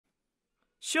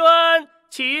宣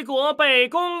齐国北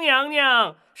宫娘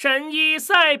娘神医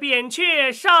赛扁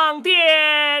鹊上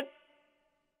殿。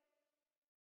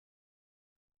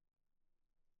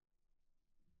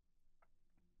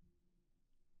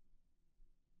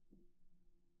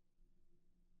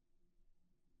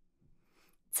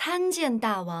参见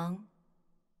大王。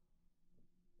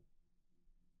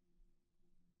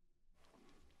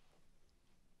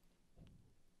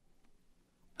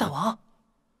大王。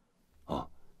哦，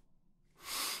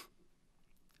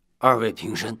二位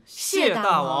平身。谢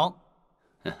大王。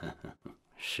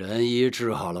神医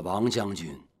治好了王将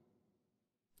军，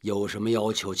有什么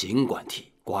要求尽管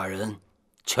提，寡人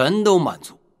全都满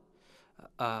足。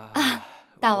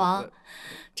大王，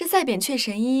这赛扁鹊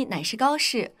神医乃是高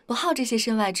士，不好这些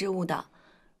身外之物的。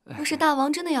若是大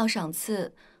王真的要赏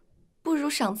赐，不如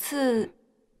赏赐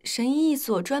神医一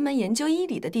所专门研究医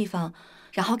理的地方，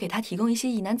然后给他提供一些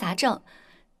疑难杂症，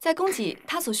再供给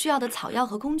他所需要的草药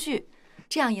和工具。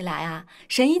这样一来啊，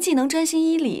神医既能专心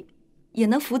医理，也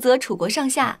能福泽楚国上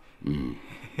下。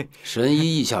神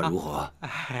医意下如何？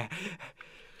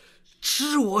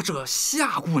知我者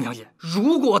夏姑娘也。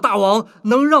如果大王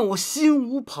能让我心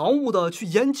无旁骛地去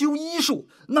研究医术，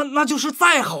那就是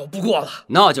再好不过了。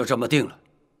那就这么定了。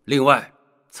另外，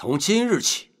从今日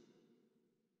起，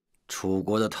楚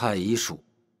国的太医术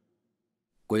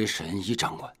归神医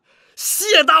掌管。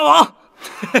谢大王。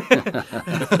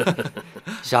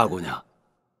夏姑娘，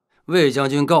魏将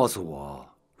军告诉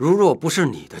我，如若不是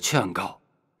你的劝告，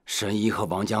神医和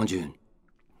王将军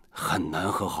很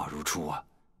难和好如初啊。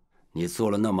你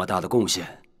做了那么大的贡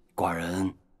献，寡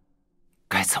人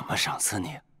该怎么赏赐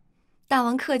你？大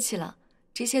王客气了，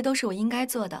这些都是我应该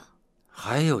做的。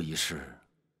还有一事，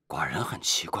寡人很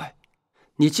奇怪，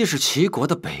你既是齐国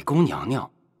的北宫娘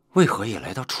娘，为何也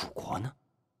来到楚国呢？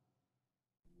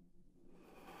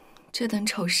这等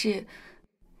丑事，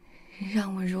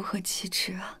让我如何启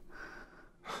齿啊！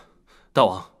大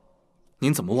王，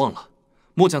您怎么忘了？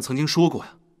末将曾经说过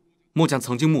呀。末将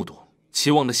曾经目睹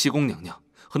齐王的西宫娘娘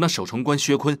和那守城官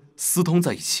薛坤私通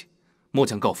在一起，末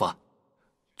将告发，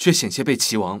却险些被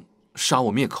齐王杀我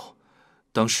灭口。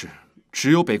当时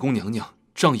只有北宫娘娘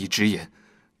仗义直言，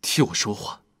替我说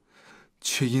话，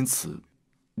却因此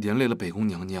连累了北宫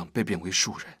娘娘被贬为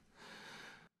庶人。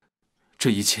这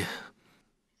一切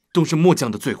都是末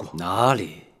将的罪过。哪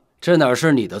里？这哪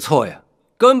是你的错呀？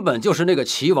根本就是那个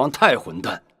齐王太混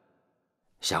蛋。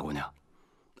夏姑娘，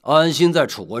安心在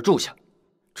楚国住下。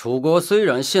楚国虽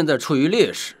然现在处于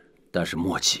劣势，但是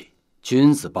莫急，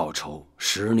君子报仇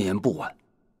，10年不晚。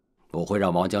我会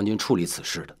让王将军处理此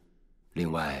事的。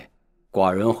另外，寡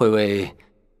人会为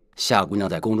夏姑娘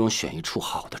在宫中选一处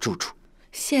好的住处。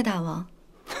谢大王。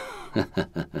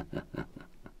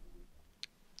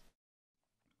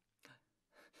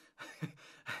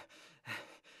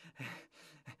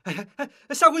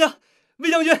夏姑娘，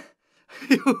魏将军，哎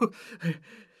呦，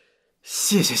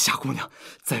谢谢夏姑娘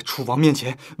在楚王面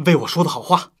前为我说的好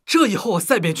话。这以后我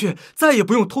赛扁鹊再也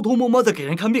不用偷偷摸摸的给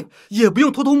人看病，也不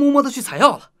用偷偷摸摸的去采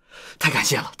药了。太感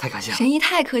谢了，太感谢了。神医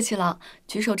太客气了，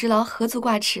举手之劳何足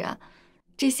挂齿啊！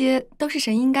这些都是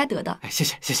神医应该得的。谢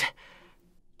谢，谢谢。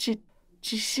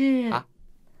只是啊，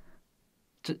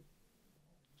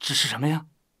只是什么呀？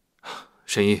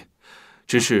神医，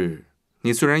只是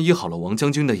你虽然医好了王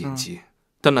将军的眼疾，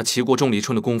但那齐国钟离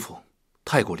春的功夫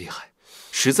太过厉害，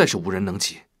实在是无人能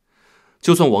及。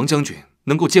就算王将军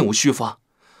能够箭无虚发，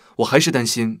我还是担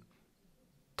心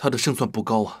他的胜算不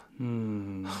高啊。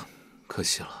可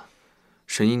惜了，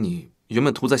神医，你原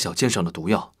本涂在小剑上的毒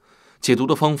药，解毒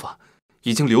的方法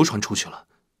已经流传出去了，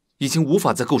已经无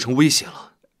法再构成威胁了。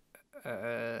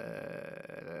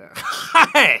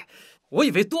嗨，我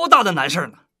以为多大的难事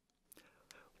呢。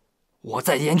我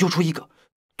再研究出一个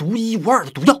独一无二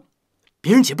的毒药，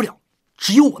别人解不了，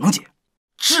只有我能解。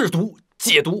制毒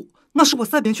解毒，那是我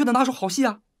赛扁鹊的拿手好戏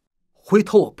啊。回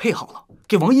头我配好了，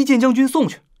给王一剑将军送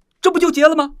去，这不就结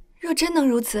了吗？若真能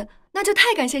如此，那就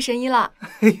太感谢神医了。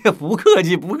哎呀，不客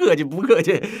气，不客气，不客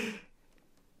气。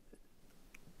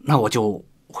那我就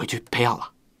回去配药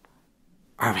了。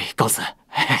二位告辞。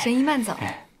神医慢走。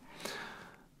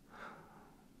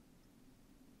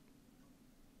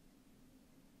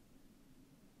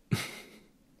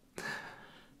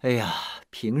哎呀，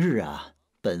平日啊，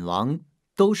本王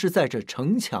都是在这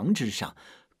城墙之上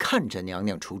看着娘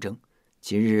娘出征，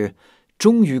今日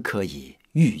终于可以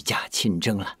御驾亲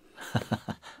征了。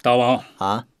大王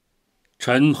啊，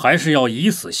臣还是要以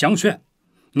死相劝。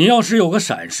你要是有个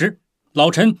闪失，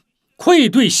老臣愧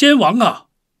对先王啊！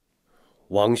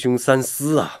王兄三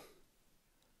思啊！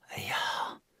哎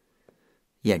呀，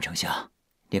燕丞相，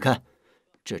你看，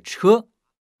这车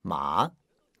马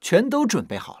全都准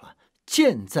备好了，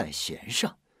箭在弦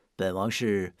上，本王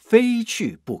是非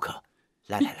去不可。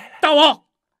来，大王，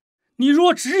你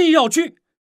若执意要去，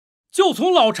就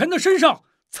从老臣的身上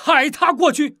踩踏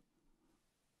过去。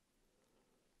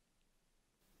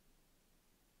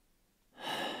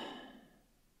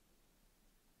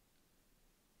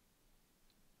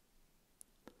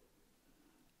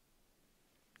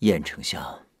燕丞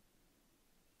相，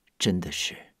真的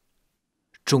是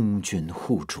忠君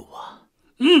护主啊！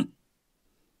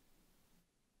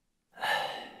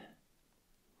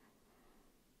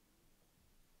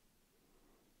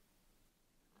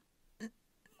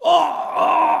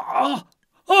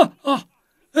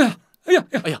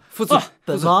哎呀，父子，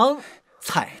本王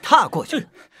踩踏过去。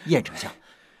燕丞相，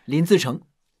临淄城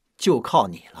就靠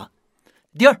你了。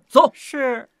第二，走。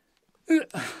是。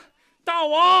大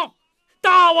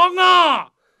王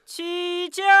啊！起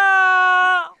驾！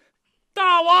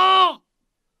大王！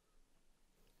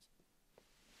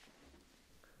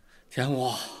天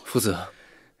武，父子，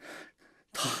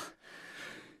他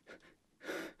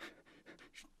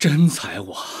真踩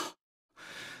我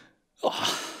啊！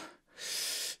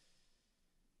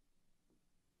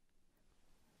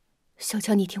小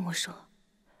乔，你听我说，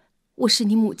我是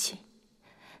你母亲，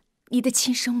你的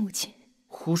亲生母亲。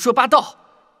胡说八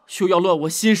道！休要乱我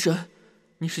心神！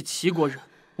你是齐国人，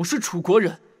我是楚国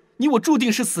人，你我注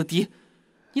定是死敌，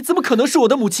你怎么可能是我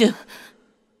的母亲？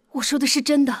我说的是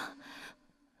真的，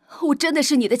我真的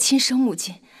是你的亲生母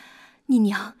亲。你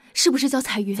娘是不是叫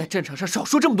彩云？在战场上少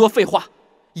说这么多废话，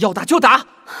要打就打！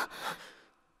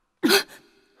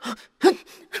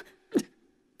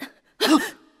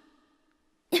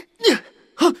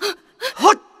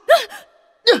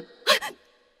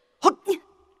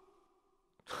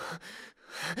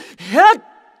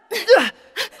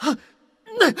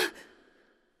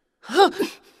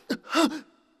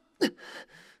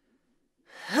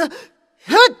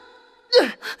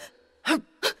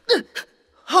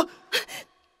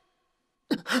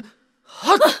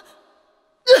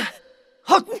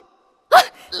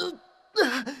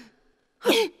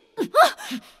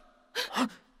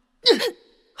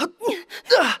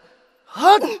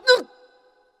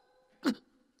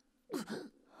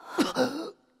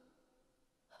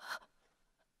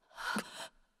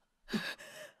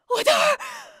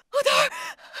我的儿，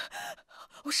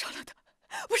我杀了他，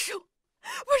不是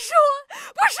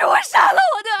我杀了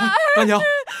我的儿。干娘，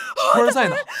坤儿在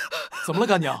呢？怎么了，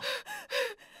干娘？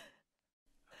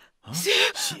血？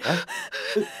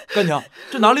干娘，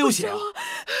这哪里有血啊？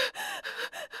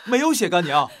没有血，干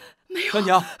娘。没有。干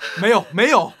娘，没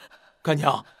有。干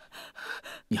娘，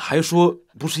你还说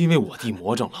不是因为我弟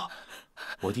魔怔了，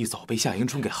我弟早被夏迎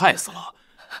春给害死了。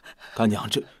干娘，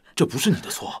这不是你的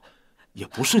错，也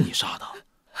不是你杀的，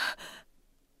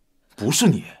不是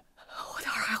你。我的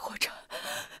儿还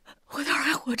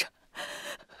活着，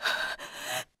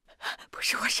不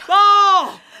是我杀的。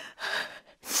到！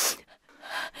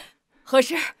何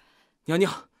事？娘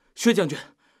娘，薛将军，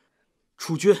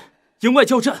楚军营外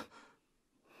交战。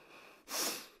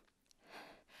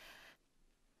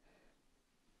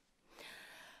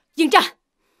应战。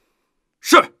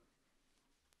是。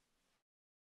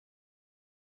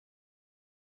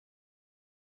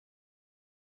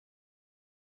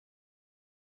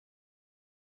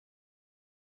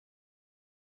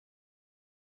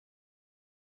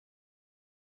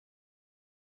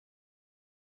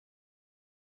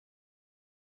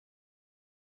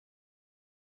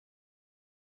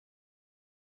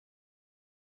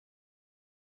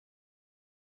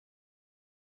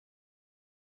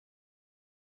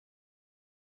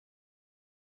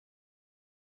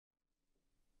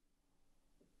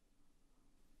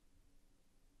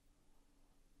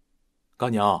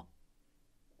干娘，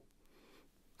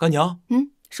干娘，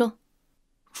说。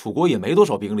楚国也没多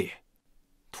少兵力，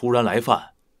突然来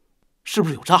犯，是不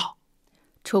是有诈？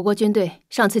楚国军队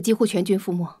上次几乎全军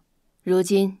覆没，如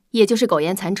今也就是苟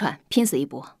延残喘，拼死一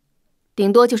搏，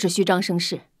顶多就是虚张声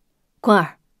势。坤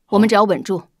儿，我们只要稳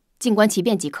住，静观其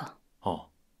变即可。哦。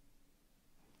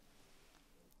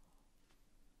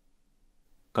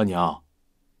干娘，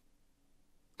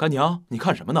你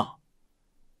看什么呢？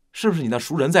是不是你那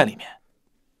熟人在里面？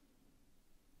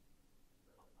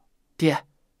爹，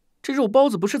这肉包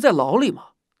子不是在牢里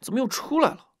吗？怎么又出来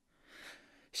了？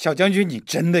小将军，你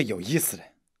真的有意思了。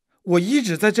我一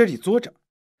直在这里坐着，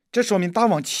这说明大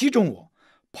王器重我，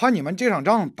怕你们这场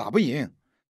仗打不赢，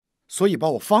所以把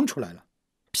我放出来了。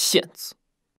骗子，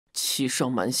欺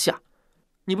上瞒下！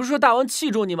你不是说大王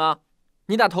器重你吗？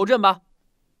你打头阵吧。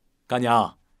干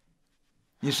娘，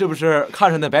你是不是看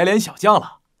上那白脸小将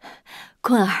了？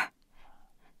坤儿，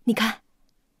你看，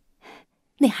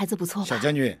那孩子不错吧？小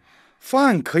将军，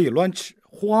饭可以乱吃，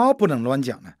话不能乱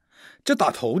讲呢。这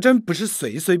打头阵不是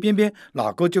随随便便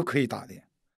哪个就可以打的。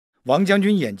王将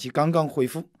军演技刚刚恢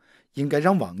复，应该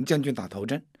让王将军打头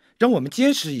阵，让我们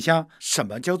见识一下什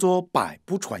么叫做百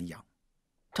步穿杨。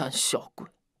胆小鬼，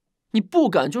你不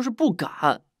敢就是不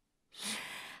敢。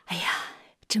哎呀，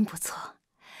真不错，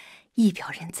一表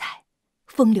人才，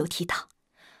风流倜傥，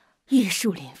玉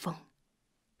树临风，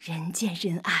人见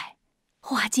人爱，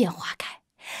花见花开，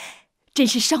真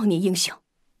是少年英雄。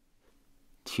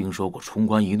听说过冲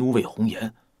冠一怒为红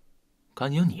颜，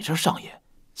甘宁你这上演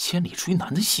千里追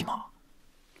男的戏码。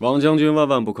王将军万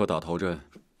万不可打头阵。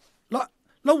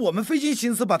那我们费尽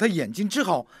心思把他眼睛治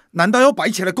好，难道要摆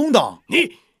起来攻打？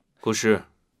你不是，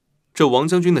这王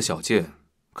将军的小剑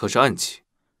可是暗器，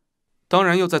当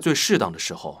然要在最适当的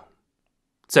时候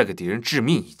再给敌人致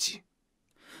命一击。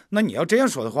那你要这样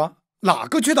说的话，哪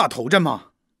个去打头阵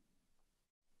嘛？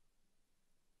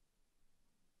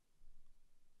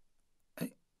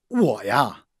我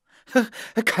呀，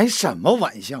开什么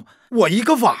玩笑？我一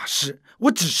个法师，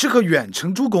我只适合远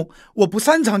程助攻，我不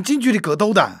擅长近距离格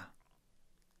斗的。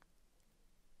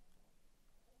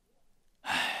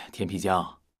天皮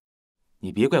江，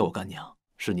你别怪我干娘，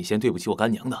是你先对不起我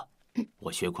干娘的。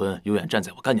我薛坤永远站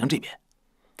在我干娘这边。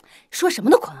说什么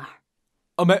呢，坤儿？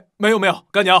没有，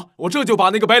干娘，我这就把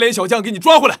那个白脸小将给你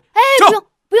抓回来。哎，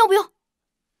不用，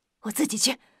我自己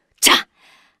去查。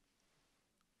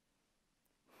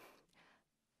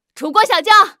楚国小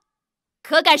将，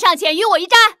可敢上前与我一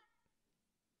战？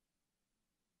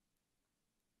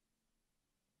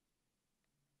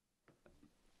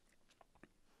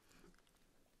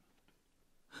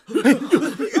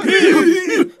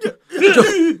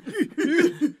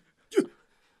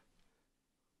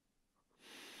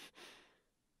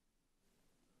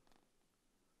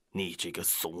你这个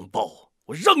怂包，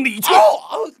我让你去！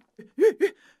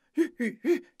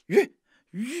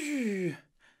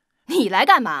你来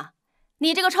干嘛？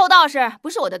你这个臭道士不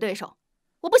是我的对手，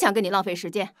我不想跟你浪费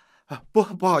时间。不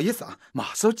好意思啊，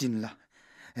马受惊了。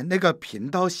那个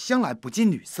贫道向来不近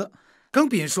女色，更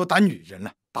别说打女人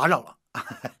了，打扰了。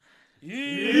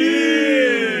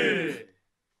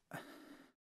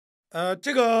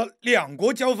这个两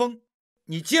国交锋，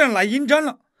你既然来应战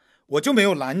了，我就没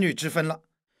有男女之分了。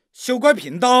休怪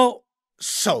贫道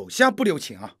手下不留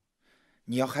情啊！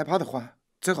你要害怕的话，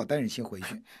最好带人先回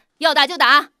去。要打就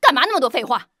打，干嘛那么多废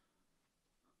话？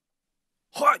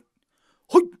嗨，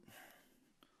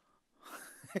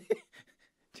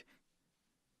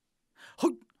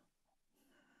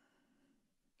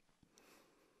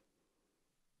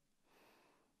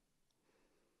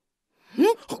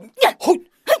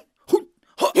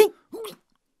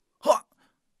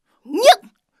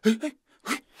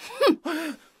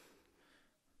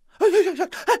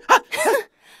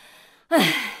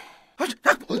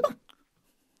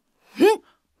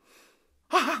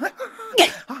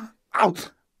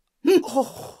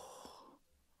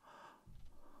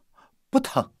不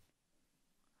疼。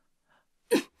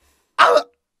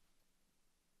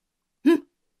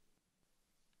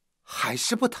还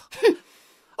是不疼。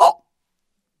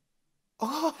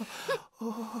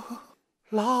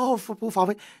老夫不发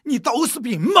威，你都是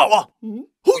病猫啊！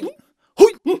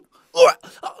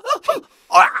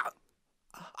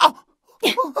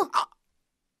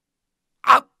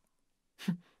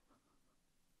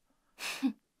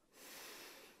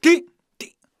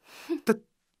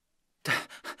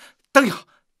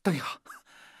等一下，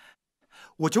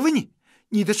我就问你，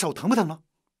你的手疼不疼了？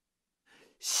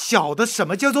晓得什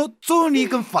么叫做作用力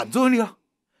跟反作用力了？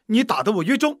你打得我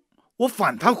越重，我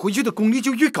反弹回去的功力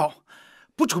就越高，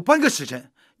不出半个时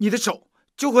辰，你的手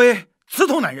就会刺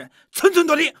痛男人，寸寸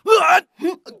夺裂。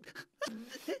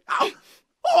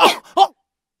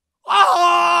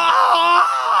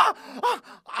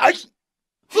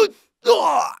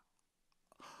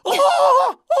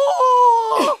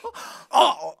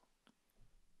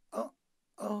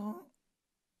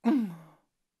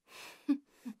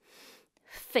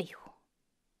废物！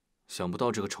想不到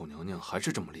这个丑娘娘还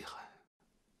是这么厉害，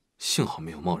幸好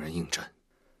没有贸然应战。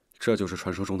这就是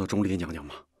传说中的钟离娘娘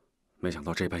吗？没想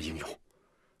到这般英勇，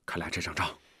看来这场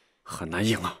仗很难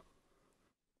赢啊！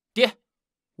爹，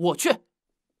我去。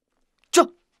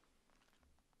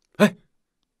哎，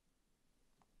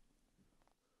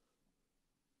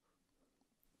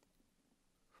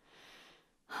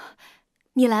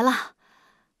你来了，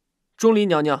钟离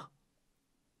娘娘。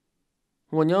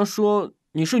我娘说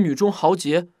你是女中豪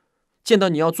杰，见到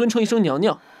你要尊称一声娘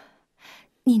娘。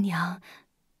你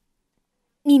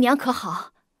娘可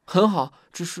好？很好，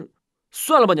只是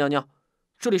算了吧，娘娘，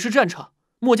这里是战场，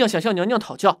末将想向娘娘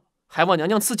讨教，还望娘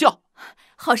娘赐教。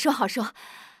好说好说。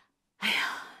哎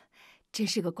呀，真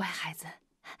是个乖孩子，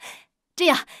这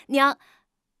样，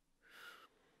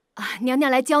娘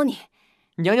娘来教你。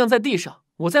娘娘在地上，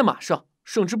我在马上，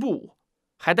胜之不武，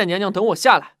还待娘娘等我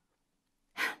下来。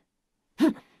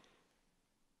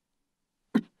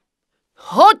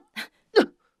好，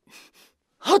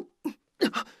好，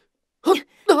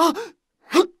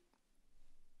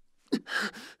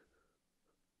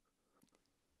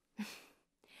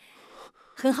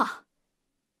很好，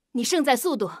你胜在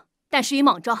速度，但失于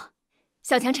莽撞。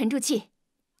小强沉住气，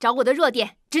找我的弱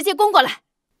点，直接攻过来。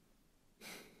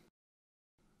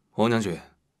王将军，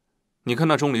你看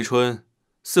那钟离春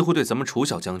似乎对咱们楚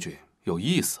小将军有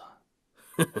意思啊。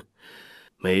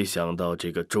没想到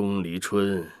这个钟离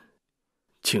春，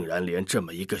竟然连这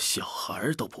么一个小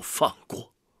孩都不放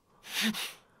过。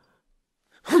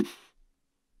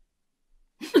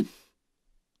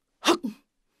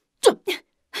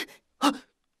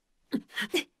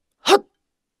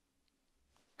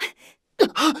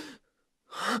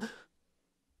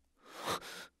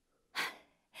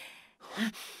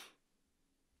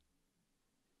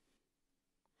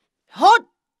好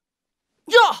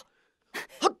呀！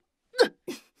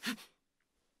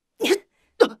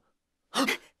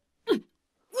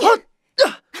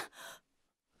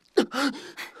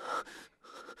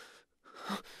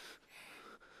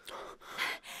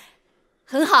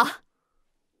很好，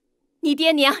你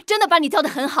爹娘真的把你教得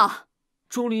很好。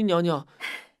钟离娘娘，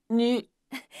你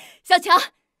小强，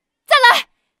再来！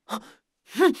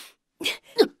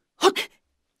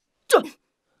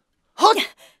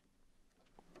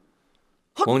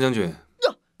王将军，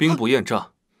兵不厌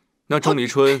诈，那钟离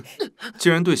春既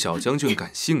然对小将军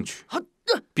感兴趣，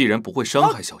必然不会伤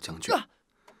害小将军。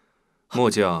末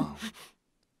将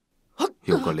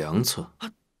有个良策，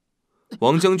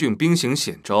王将军兵行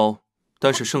险招，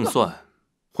但是胜算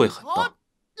会很大。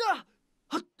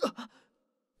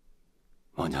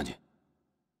王将军，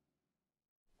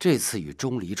这次与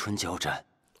钟离春交战，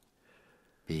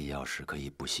必要时可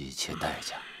以不惜一切代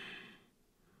价，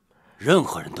任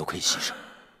何人都可以牺牲。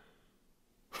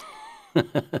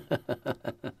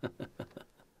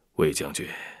魏将军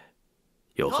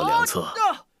有何良策？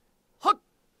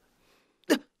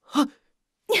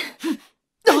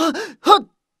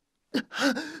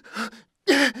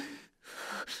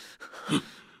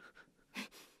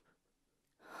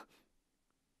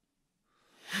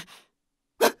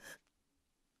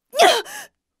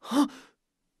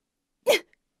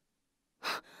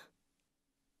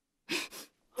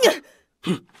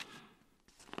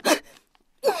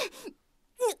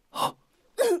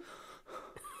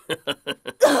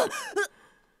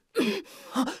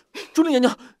钟离娘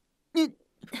娘，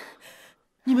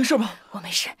你没事吧？我没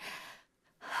事，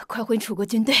快回楚国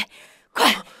军队，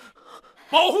快！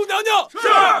保护娘娘！是。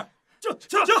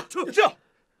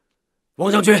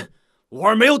王将军，我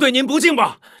儿没有对您不敬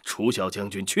吧？楚小将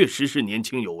军确实是年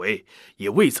轻有为，也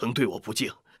未曾对我不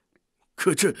敬。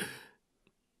可这，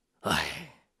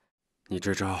你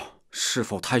这招是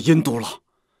否太阴毒了？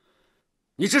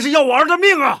你这是要我儿的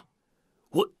命啊！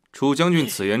楚将军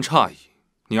此言差矣，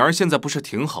你儿现在不是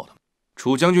挺好的吗？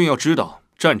楚将军要知道，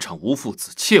战场无父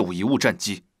子，切勿贻误战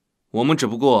机。我们只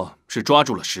不过是抓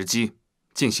住了时机，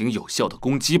进行有效的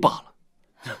攻击罢了。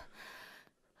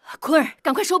坤儿，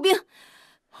赶快收兵！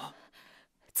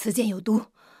此箭有毒。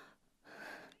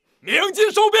鸣金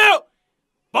收兵，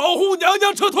保护娘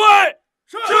娘撤退。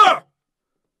是。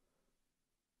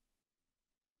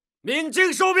鸣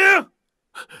金收兵。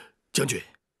将军，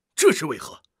这是为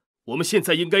何？我们现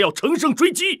在应该要乘胜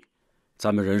追击。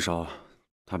咱们人少，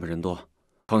他们人多，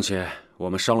况且我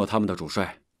们伤了他们的主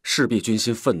帅，势必军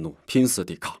心愤怒，拼死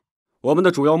抵抗。我们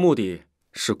的主要目的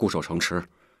是固守城池，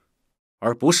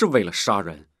而不是为了杀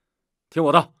人。听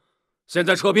我的，现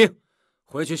在撤兵，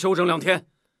回去休整2天。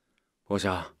我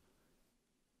想，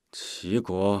齐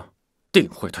国定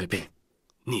会退兵。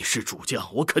你是主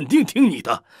将，我肯定听你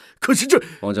的。可是这……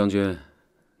王将军，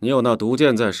你有那毒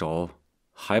箭在手，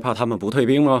还怕他们不退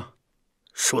兵吗？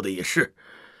说的也是。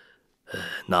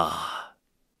那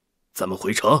咱们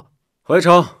回城。回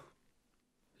城，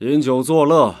饮酒作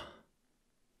乐。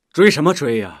追什么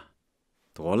追呀？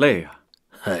多累呀！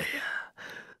哎呀，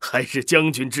还是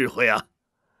将军智慧啊！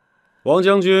王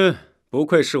将军不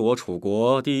愧是我楚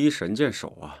国第一神箭手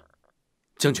啊！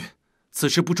将军，此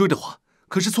时不追的话，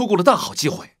可是错过了大好机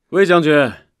会。魏将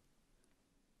军，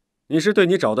你是对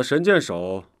你找的神箭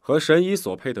手和神医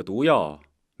所配的毒药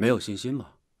没有信心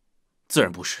吗？自然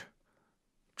不是，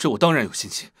这我当然有信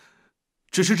心，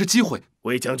只是这机会……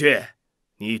魏将军，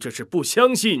你这是不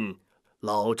相信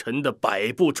老臣的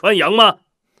百步穿杨吗？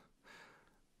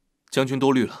将军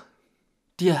多虑了。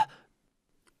爹，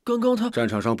刚刚他……战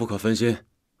场上不可分心，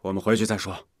我们回去再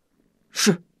说。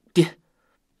是，爹。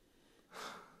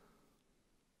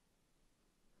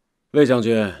魏将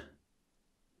军，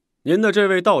您的这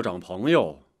位道长朋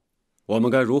友，我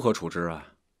们该如何处置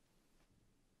啊？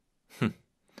哼，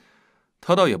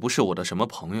他倒也不是我的什么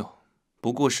朋友，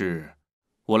不过是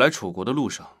我来楚国的路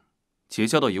上结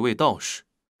交到一位道士。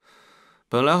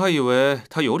本来还以为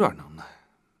他有点能耐，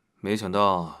没想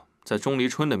到在钟离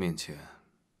春的面前，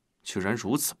居然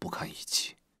如此不堪一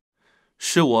击。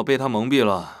是我被他蒙蔽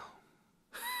了。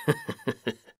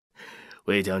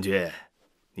魏将军，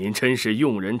您真是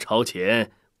用人朝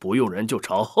前，不用人就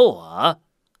朝后啊！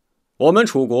我们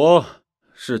楚国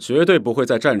是绝对不会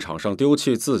在战场上丢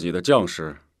弃自己的将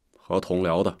士和同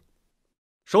僚的。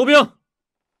收兵！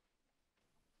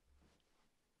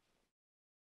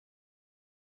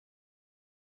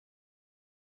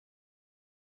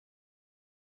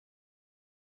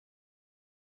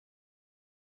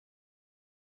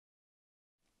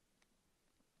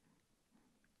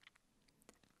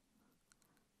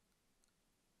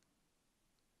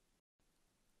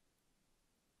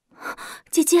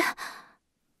姐姐，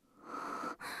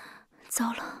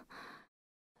糟了，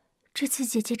这次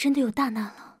姐姐真的有大难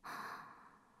了。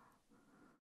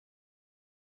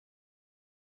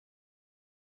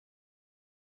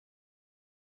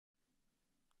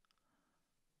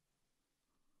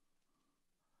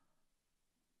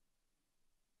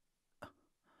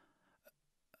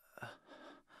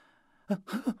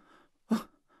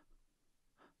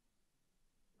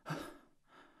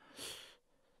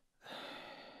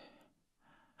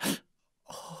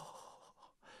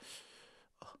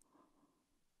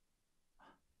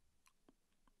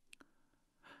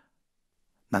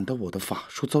难道我的法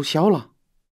术奏效了？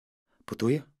不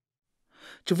对呀，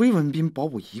这魏文斌把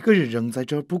我一个人扔在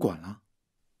这儿不管了，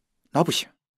那不行，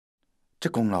这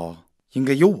功劳应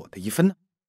该有我的一份呢。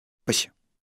不行，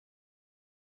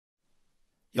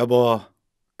要不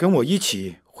跟我一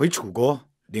起回楚国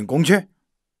领功去？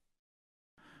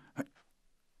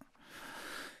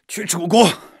去楚国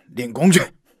领功去！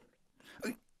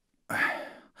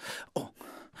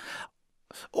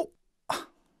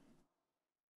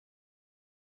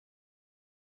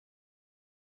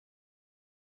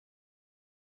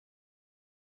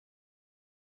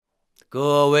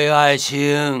各位爱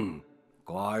卿，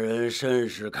寡人甚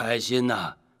是开心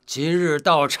呐！今日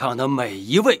到场的每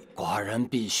一位，寡人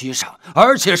必须赏，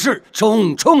而且是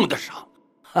重重的赏。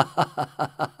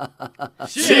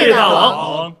谢大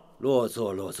王。落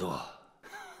座，落座。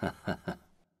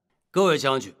各位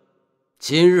将军，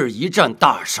今日一战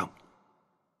大胜，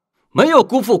没有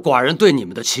辜负寡人对你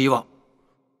们的期望。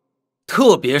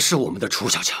特别是我们的楚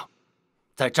小强，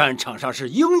在战场上是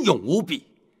英勇无比。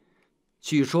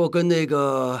据说跟那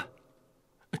个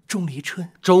钟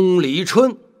离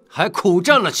春还苦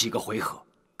战了几个回合，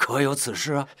可有此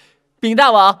事啊？禀大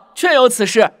王，确有此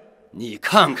事。你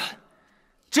看看，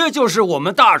这就是我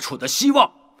们大楚的希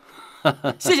望。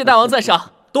谢谢大王赞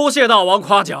赏，多谢大王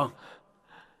夸奖。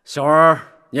小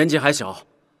儿年纪还小，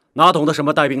哪懂得什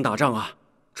么带兵打仗啊？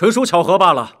纯属巧合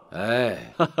罢了。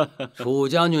哎，楚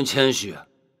将军谦虚，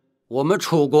我们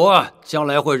楚国啊，将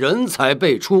来会人才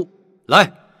辈出。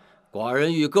来，寡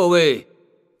人与各位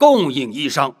共饮一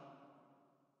觞。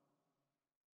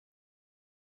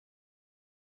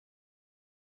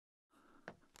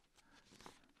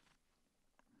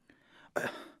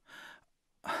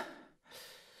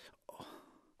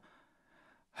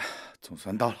总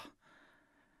算到了。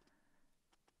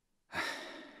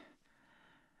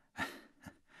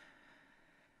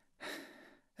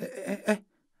哎，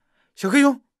小黑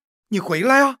熊，你回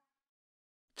来啊！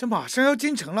这马上要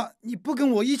进城了，你不跟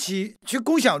我一起去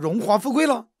共享荣华富贵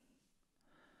了？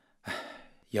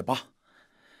也罢，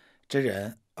这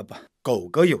人狗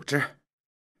各有志。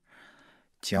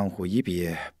江湖一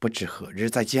别，不知何日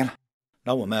再见了。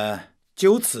那我们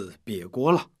就此别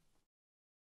过了。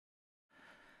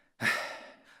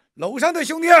楼上的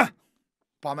兄弟，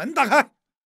把门打开，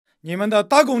你们的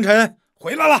大功臣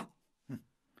回来了。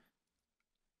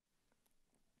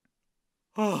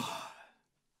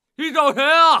你找谁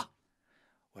啊？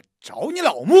我找你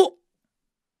老母！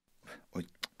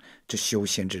这修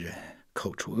仙之人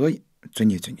口出恶言，罪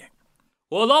孽罪孽。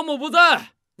我老母不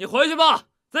在，你回去吧，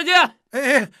再见。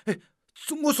哎，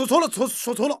我说错了，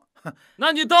说错了。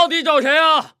那你到底找谁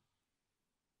啊？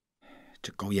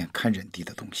这狗眼看人低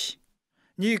的东西，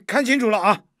你看清楚了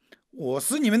啊！我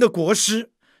是你们的国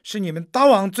师，是你们大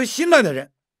王最信赖的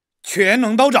人，全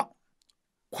能道长，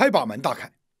快把门打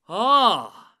开！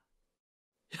啊，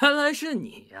原来是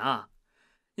你呀！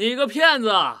你个骗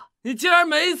子，你竟然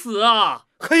没死啊！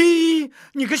嘿，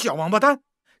你个小王八蛋，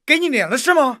给你脸了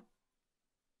是吗？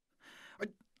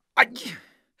哎呀！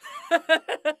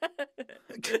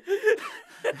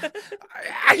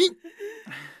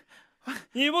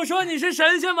你不说你是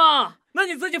神仙吗？那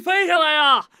你自己飞上来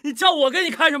呀！你叫我给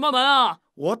你开什么门啊？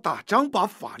我打仗把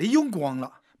法力用光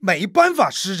了，没办法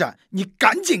施展，你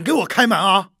赶紧给我开门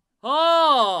啊！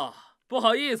哦，不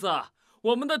好意思，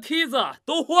我们的梯子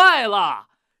都坏了，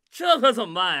这可怎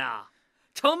么办呀？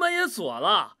城门也锁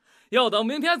了，要等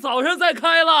明天早上再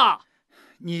开了。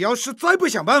你要是再不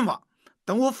想办法，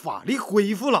等我法力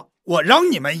恢复了，我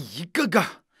让你们一个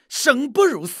个生不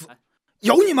如死，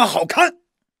有你们好看。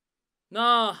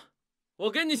那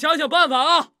我给你想想办法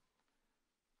啊。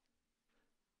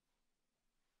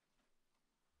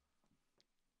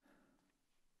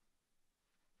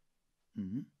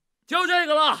就这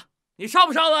个了，你上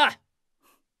不上来？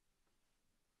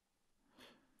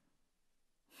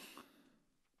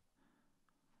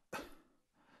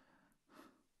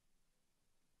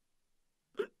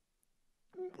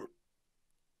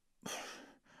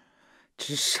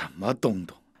这什么东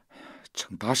东？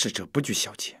成大事者不拘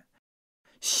小节，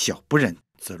小不忍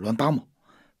则乱大谋，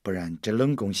不然这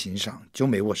冷宫欣赏就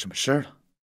没我什么事儿了。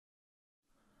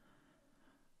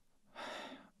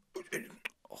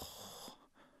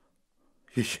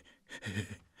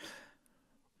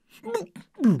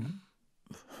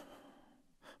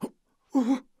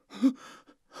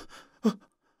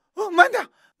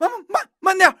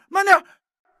慢点，慢点！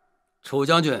楚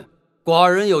将军，寡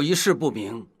人有一事不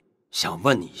明，想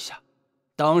问你一下：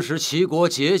当时齐国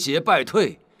节节败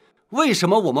退，为什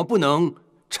么我们不能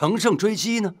乘胜追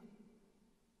击呢？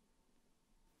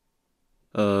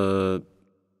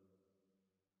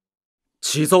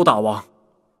启奏大王，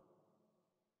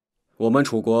我们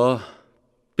楚国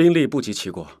兵力不及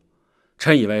齐国，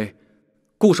臣以为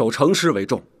固守城师为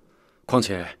重。况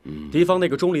且敌方那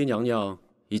个钟离娘娘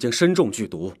已经身中剧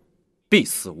毒，必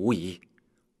死无疑。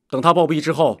等她暴毙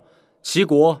之后，齐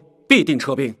国必定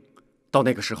撤兵。到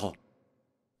那个时候，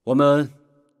我们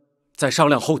再商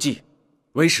量后继，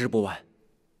为时不晚。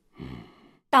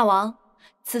大王，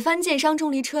此番箭伤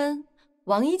钟离春，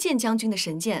王一剑将军的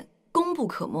神箭，功不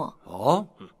可没。哦，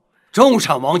重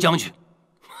赏王将军。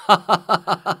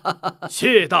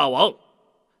谢大王。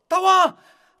大王，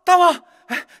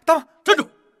站住！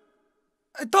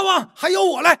大王，还要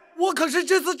我来？我可是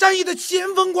这次战役的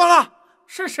先锋官了。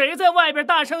是谁在外边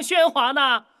大声喧哗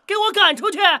呢？给我赶出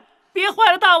去！别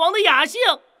坏了大王的雅兴。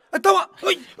大王，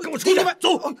跟我出去！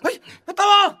走！大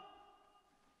王，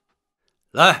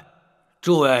来，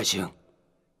诸位爱卿，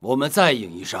我们再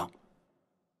饮一觞。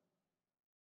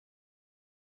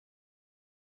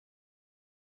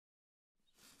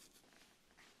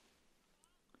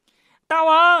大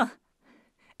王，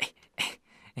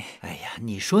哎呀，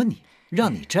你说你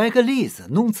让你摘个栗子，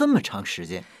弄这么长时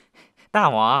间。大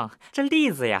王，这栗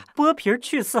子呀，剥皮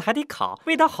去刺还得烤，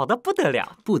味道好的不得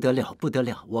了。不得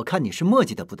了！我看你是磨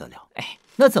叽的不得了。哎，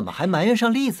那怎么还埋怨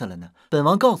上栗子了呢？本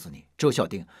王告诉你，周小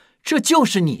丁，这就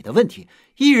是你的问题。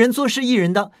一人做事一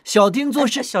人当，小丁做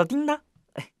事小丁当。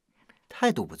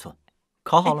态度不错，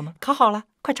烤好了吗？烤好了，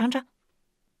快尝尝。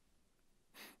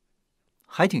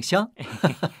还挺香。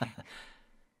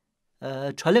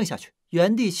传令下去，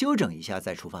原地休整一下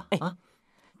再出发啊！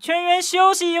全员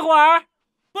休息一会儿。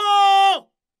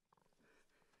报！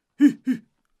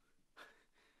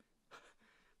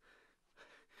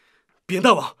禀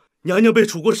大王，娘娘被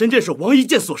楚国神箭手王一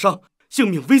剑所伤，性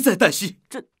命危在旦夕。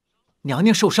这娘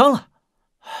娘受伤了，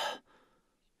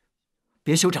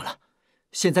别休整了，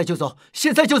现在就走！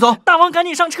大王赶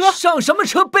紧上车！上什么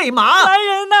车？备马！来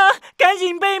人呐，赶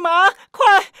紧备马，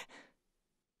快！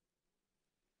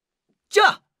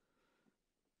驾！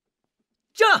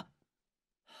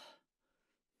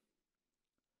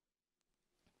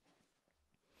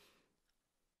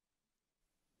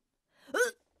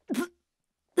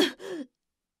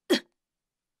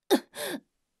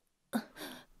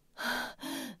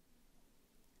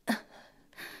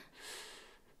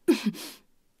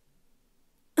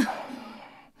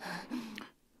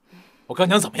我干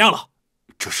娘怎么样了？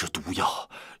这是毒药，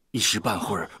一时半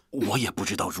会儿我也不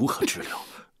知道如何治疗。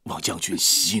王将军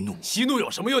息怒，息怒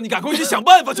有什么用？你赶快去想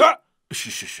办法去。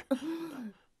是。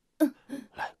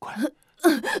来，快！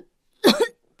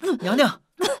娘娘，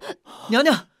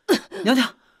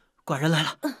寡人来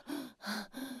了。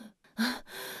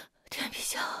天陛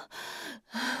下，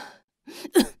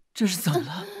这是怎么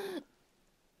了？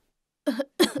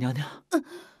娘娘，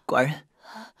寡人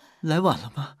来晚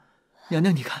了吗？娘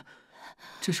娘，你看，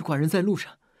这是寡人在路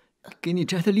上给你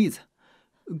摘的栗子，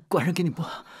寡人给你剥。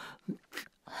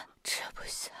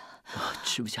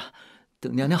吃不下，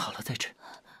等娘娘好了再吃。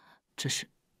这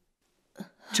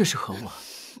是何物？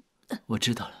我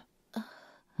知道了，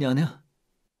娘娘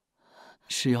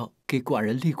是要给寡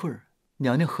人立棍儿。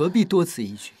娘娘何必多此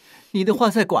一举？你的话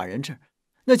在寡人这儿，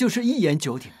那就是一言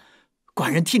九鼎。寡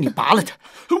人替你拔了他。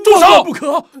住手！不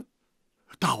可！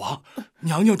大王，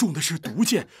娘娘中的是毒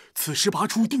箭，此时拔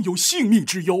出定有性命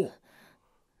之忧。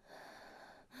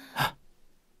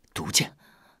毒箭，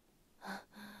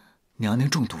娘娘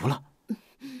中毒了，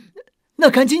那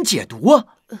赶紧解毒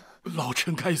啊！老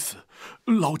臣该死，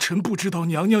老臣不知道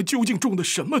娘娘究竟中的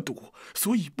什么毒，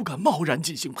所以不敢贸然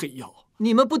进行配药。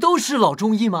你们不都是老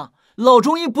中医吗？老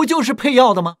中医不就是配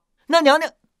药的吗？那娘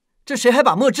娘，这谁还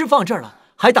把墨汁放这儿了？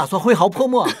还打算挥毫泼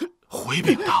墨？回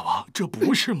禀大王，这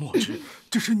不是墨汁，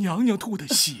这是娘娘吐的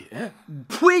血。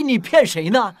呸！你骗谁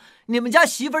呢？你们家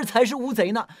媳妇儿才是乌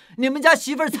贼呢！你们家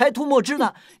媳妇儿才吐墨汁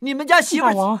呢！你们家媳妇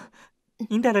儿……大王，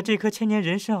您带的这颗千年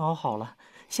人参熬好了，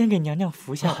先给娘娘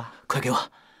服下吧。快给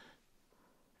我！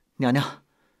娘娘，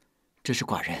这是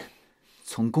寡人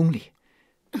从宫里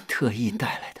特意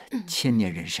带来的千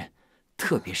年人参，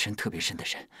特别深、特别深的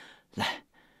参。来，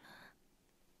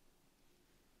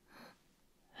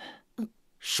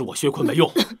是我薛坤没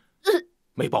用，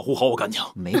没保护好我干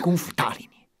娘，没工夫搭理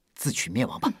你，自取灭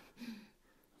亡吧！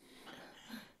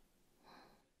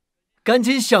赶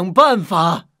紧想办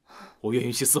法！我愿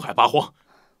意去四海八荒，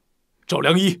找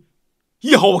良医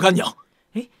医好我干娘。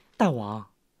哎，大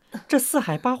王，这四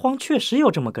海八荒确实有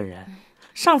这么个人，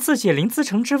上次解灵自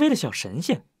成之危的小神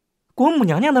仙，国母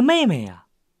娘娘的妹妹呀。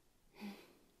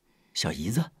小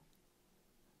姨子，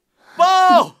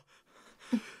报！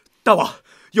大王，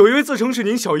有一位自称是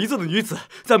您小姨子的女子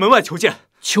在门外求见。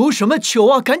求什么求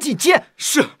啊？赶紧见！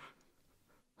是。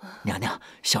娘娘，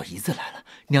小姨子来了，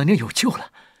娘娘有救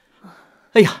了。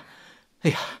哎呀，哎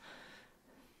呀！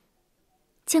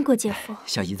见过姐夫。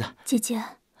小姨子，姐姐，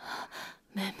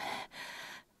妹妹，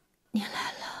你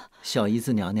来了。小姨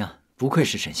子娘娘不愧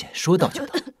是神仙，说到就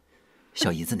到。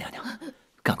小姨子娘娘，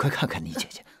赶快看看你姐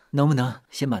姐，能不能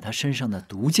先把她身上的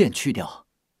毒箭去掉？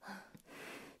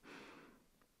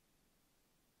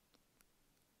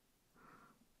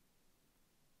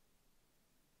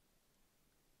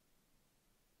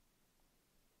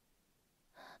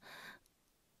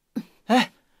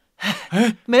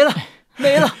哎，没了，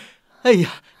没了！哎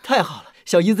呀，太好了！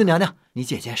小姨子娘娘，你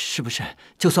姐姐是不是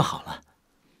就算好了？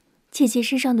姐姐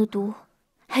身上的毒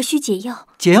还需解药。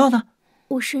解药呢？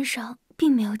我身上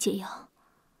并没有解药。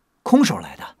空手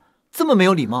来的，这么没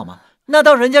有礼貌吗？那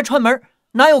到人家串门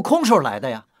哪有空手来的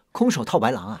呀？空手套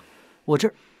白狼啊！我这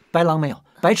儿白狼没有，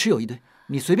白痴有一堆，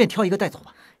你随便挑一个带走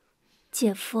吧。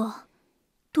姐夫，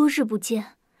多日不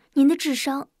见，您的智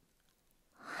商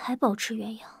还保持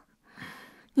原样。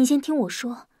你先听我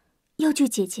说，要救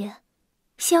姐姐，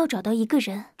先要找到一个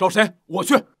人。找谁？我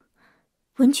去。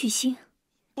文曲星。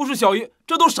不是小姨，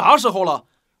这都啥时候了？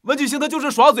文曲星他就是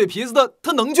耍嘴皮子的，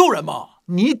他能救人吗？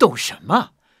你懂什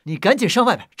么？你赶紧上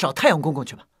外边找太阳公公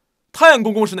去吧。太阳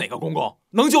公公是哪个公公？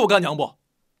能救我干娘不？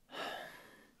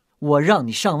我让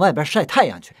你上外边晒太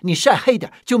阳去，你晒黑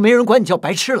点，就没人管你叫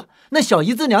白痴了。那小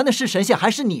姨子娘娘是神仙，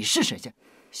还是你是神仙？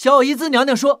小姨子娘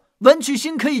娘说文曲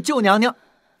星可以救娘娘，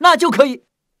那就可以。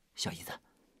小姨子，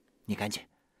你赶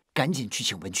紧去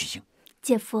请文曲星。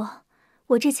姐夫，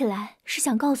我这次来是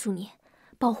想告诉你，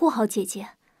保护好姐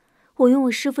姐。我用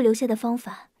我师父留下的方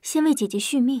法，先为姐姐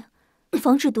续命，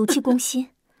防止毒气攻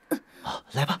心。好，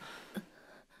来吧。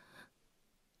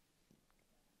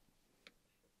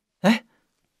哎，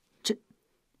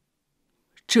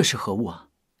这是何物啊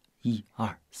？1、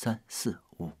2、3、4、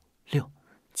5、6。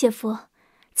姐夫，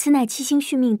此乃七星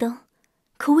续命灯，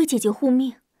可为姐姐护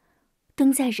命。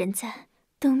灯在人在，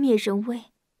灯灭人危，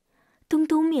灯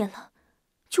都灭了，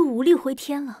就无力回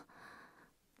天了。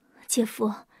姐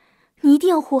夫，你一定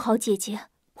要护好姐姐，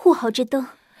护好这灯。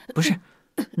不是，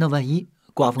那万一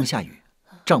刮风下雨，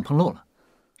帐篷漏了，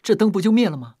这灯不就灭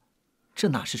了吗？这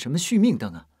哪是什么续命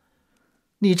灯啊？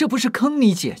你这不是坑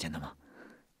你姐姐呢吗？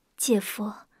姐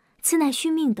夫，此乃续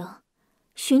命灯，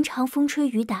寻常风吹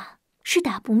雨打是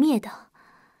打不灭的。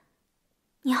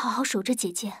你好好守着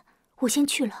姐姐，我先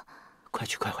去了。快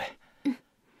去快回。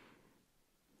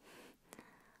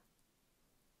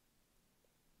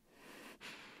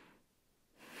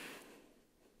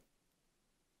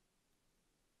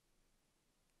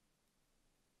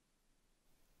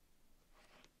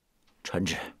传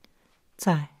旨，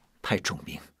在。派重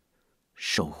兵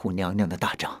守护娘娘的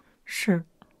大帐。是。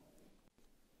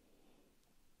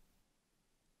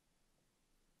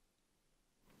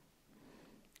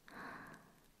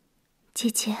姐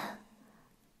姐，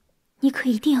你可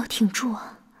一定要挺住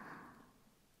啊！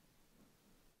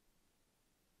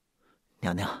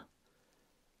娘娘，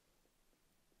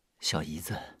小姨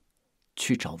子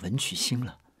去找文曲星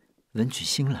了，文曲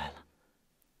星来了，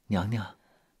娘娘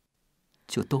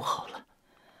就都好了。